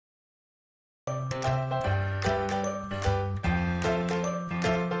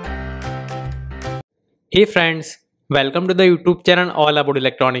Hey friends, welcome to the YouTube channel all about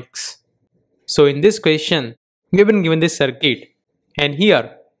electronics. So in this question, we have been given this circuit and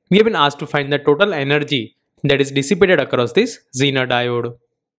here we have been asked to find the total energy that is dissipated across this Zener diode.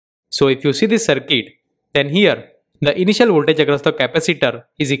 So if you see this circuit, then here the initial voltage across the capacitor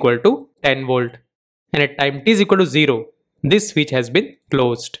is equal to 10 volt and at time t is equal to 0, this switch has been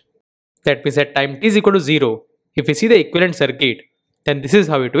closed. That means at time t is equal to 0, if we see the equivalent circuit, then this is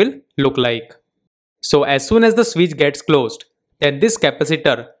how it will look like. So as soon as the switch gets closed, then this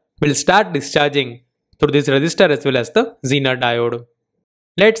capacitor will start discharging through this resistor as well as the Zener diode.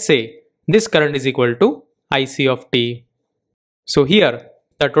 Let's say this current is equal to IC of t. So here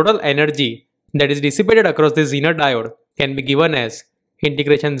the total energy that is dissipated across this Zener diode can be given as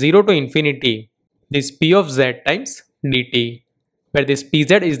integration 0 to infinity this P of z times dt, where this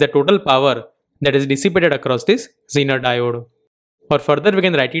Pz is the total power that is dissipated across this Zener diode. Or further we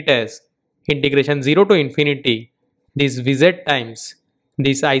can write it as integration 0 to infinity this Vz times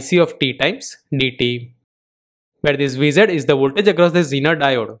this IC of t times dt, where this Vz is the voltage across the Zener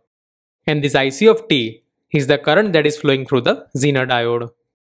diode and this IC of t is the current that is flowing through the Zener diode.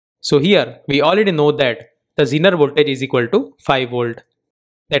 So here we already know that the Zener voltage is equal to 5 volt.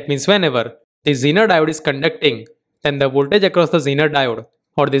 That means whenever this Zener diode is conducting, then the voltage across the Zener diode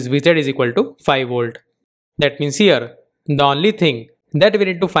or this Vz is equal to 5 volt. That means here the only thing that we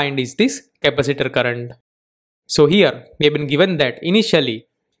need to find is this capacitor current. So here we have been given that initially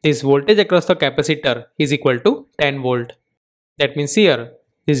this voltage across the capacitor is equal to 10 volt. That means here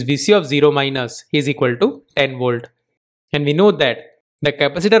this Vc of 0 minus is equal to 10 volt. And we know that the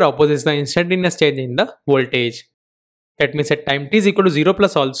capacitor opposes the instantaneous change in the voltage. That means at time t is equal to 0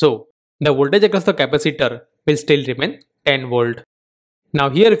 plus also, the voltage across the capacitor will still remain 10 volt. Now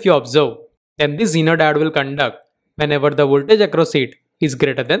here if you observe, then this Zener diode will conduct whenever the voltage across it is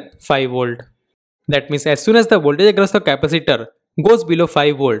greater than 5 volt. That means as soon as the voltage across the capacitor goes below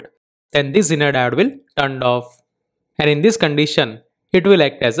 5 volt, then this Zener diode will turn off. And in this condition, it will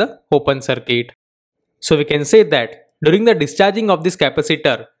act as an open circuit. So we can say that during the discharging of this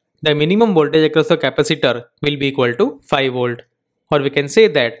capacitor, the minimum voltage across the capacitor will be equal to 5 volt. Or we can say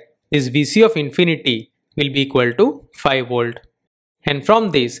that this Vc of infinity will be equal to 5 volt. And from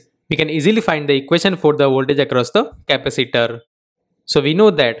this, we can easily find the equation for the voltage across the capacitor. So we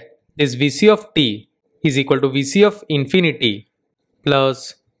know that this Vc of t is equal to Vc of infinity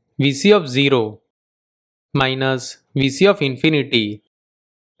plus Vc of 0 minus Vc of infinity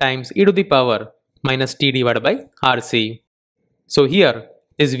times e to the power minus t divided by Rc. So here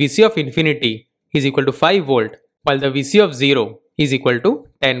this Vc of infinity is equal to 5 volt while the Vc of 0 is equal to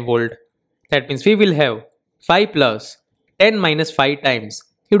 10 volt. That means we will have 5 plus 10 minus 5 times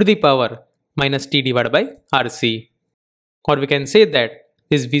e to the power minus t divided by Rc. Or we can say that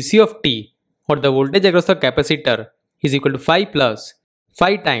this Vc of t or the voltage across the capacitor is equal to 5 plus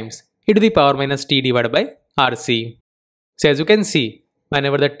 5 times e to the power minus t divided by Rc. So as you can see,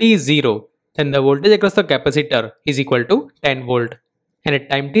 whenever the t is 0, then the voltage across the capacitor is equal to 10 volt. And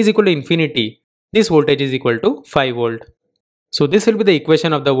at time t is equal to infinity, this voltage is equal to 5 volt. So this will be the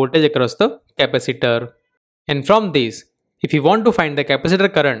equation of the voltage across the capacitor. And from this, if you want to find the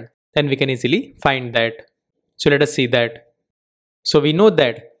capacitor current, then we can easily find that. So let us see that. So we know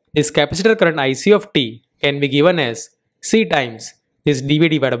that this capacitor current IC of t can be given as C times this dV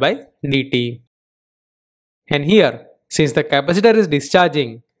divided by dt. And here, since the capacitor is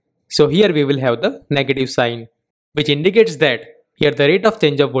discharging, so here we will have the negative sign, which indicates that here the rate of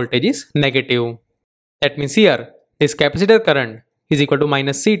change of voltage is negative. That means here, this capacitor current is equal to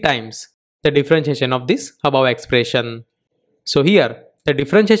minus C times the differentiation of this above expression. So here, the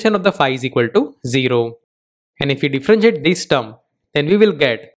differentiation of the phi is equal to 0. And if we differentiate this term, then we will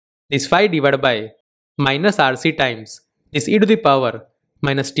get this phi divided by minus Rc times this e to the power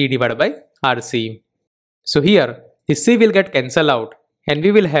minus t divided by Rc. So here this c will get cancelled out and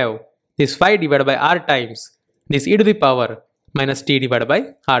we will have this phi divided by r times this e to the power minus t divided by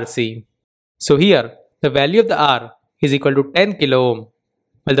Rc. So here the value of the r is equal to 10 kilo ohm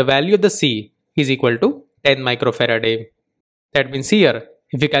while the value of the c is equal to 10 microfarad. That means here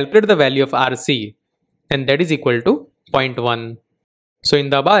if we calculate the value of Rc, then that is equal to 0.1. So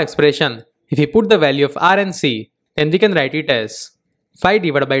in the above expression, if we put the value of R and C, then we can write it as phi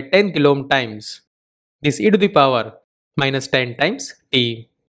divided by 10 kilo ohm times this e to the power minus 10 times t,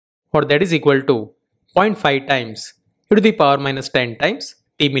 or that is equal to 0.5 times e to the power minus 10 times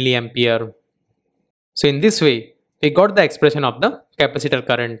t milliampere. So in this way, we got the expression of the capacitor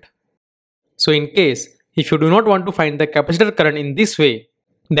current. So in case, if you do not want to find the capacitor current in this way,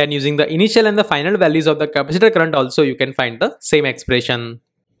 then using the initial and the final values of the capacitor current also you can find the same expression.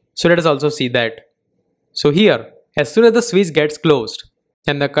 So let us also see that. So here, as soon as the switch gets closed,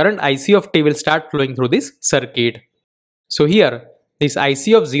 then the current IC of t will start flowing through this circuit. So here, this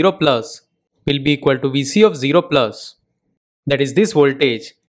IC of 0 plus will be equal to Vc of 0 plus, that is this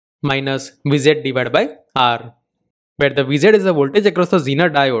voltage, minus Vz divided by R, where the Vz is the voltage across the Zener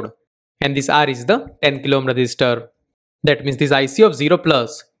diode and this R is the 10 kilo ohm resistor. That means this IC of 0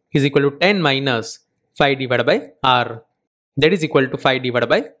 plus is equal to 10 minus 5 divided by R, that is equal to 5 divided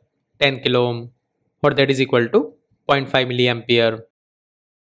by 10 kilo ohm, or that is equal to 0.5 milliampere.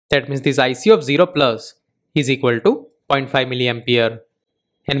 That means this IC of 0 plus is equal to 0.5 milliampere.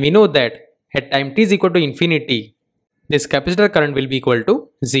 And we know that at time t is equal to infinity, this capacitor current will be equal to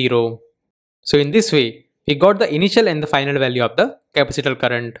 0. So in this way, we got the initial and the final value of the capacitor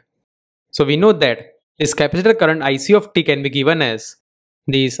current. So we know that this capacitor current IC of t can be given as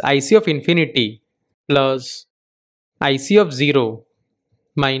this IC of infinity plus IC of 0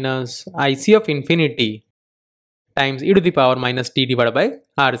 minus IC of infinity times e to the power minus t divided by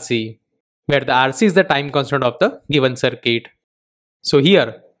RC, where the RC is the time constant of the given circuit. So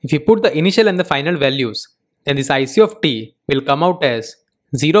here, if you put the initial and the final values, then this IC of t will come out as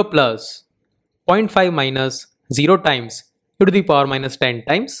 0 plus 0.5 minus 0 times e to the power minus 10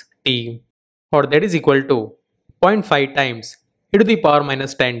 times t, or that is equal to 0.5 times e to the power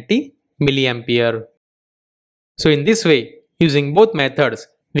minus 10t milliampere. So in this way, using both methods,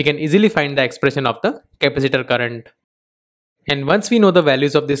 we can easily find the expression of the capacitor current. And once we know the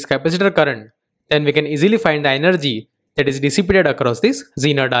values of this capacitor current, then we can easily find the energy that is dissipated across this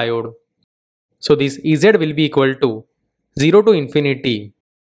Zener diode. So this Ez will be equal to 0 to infinity,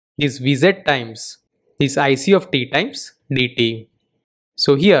 this Vz times this IC of t times dt.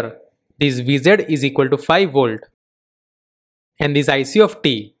 So here, this Vz is equal to 5 volt and this IC of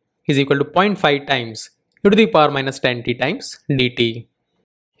t is equal to 0.5 times e to the power minus 10t times dt.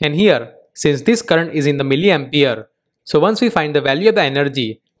 And here, since this current is in the milliampere, so once we find the value of the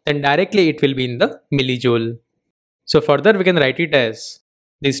energy, then directly it will be in the millijoule. So further we can write it as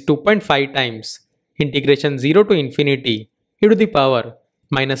this 2.5 times integration 0 to infinity e to the power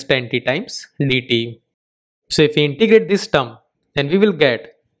minus 10t times dt. So if we integrate this term, then we will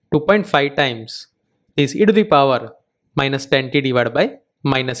get 2.5 times this e to the power minus 10t divided by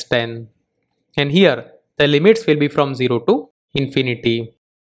minus 10. And here the limits will be from 0 to infinity.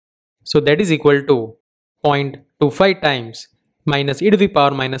 So that is equal to 0.25 times minus e to the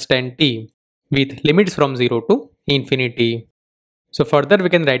power minus 10t with limits from 0 to infinity. So further we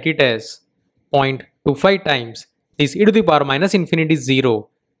can write it as 0.25 times this e to the power minus infinity is 0,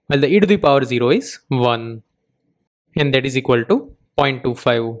 while the e to the power 0 is 1. And that is equal to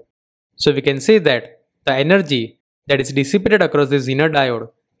 0.25. So we can say that the energy that is dissipated across the Zener diode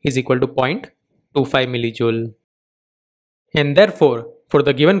is equal to 0.25 millijoule. And therefore, for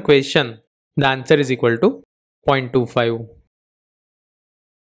the given question, the answer is equal to 0.25.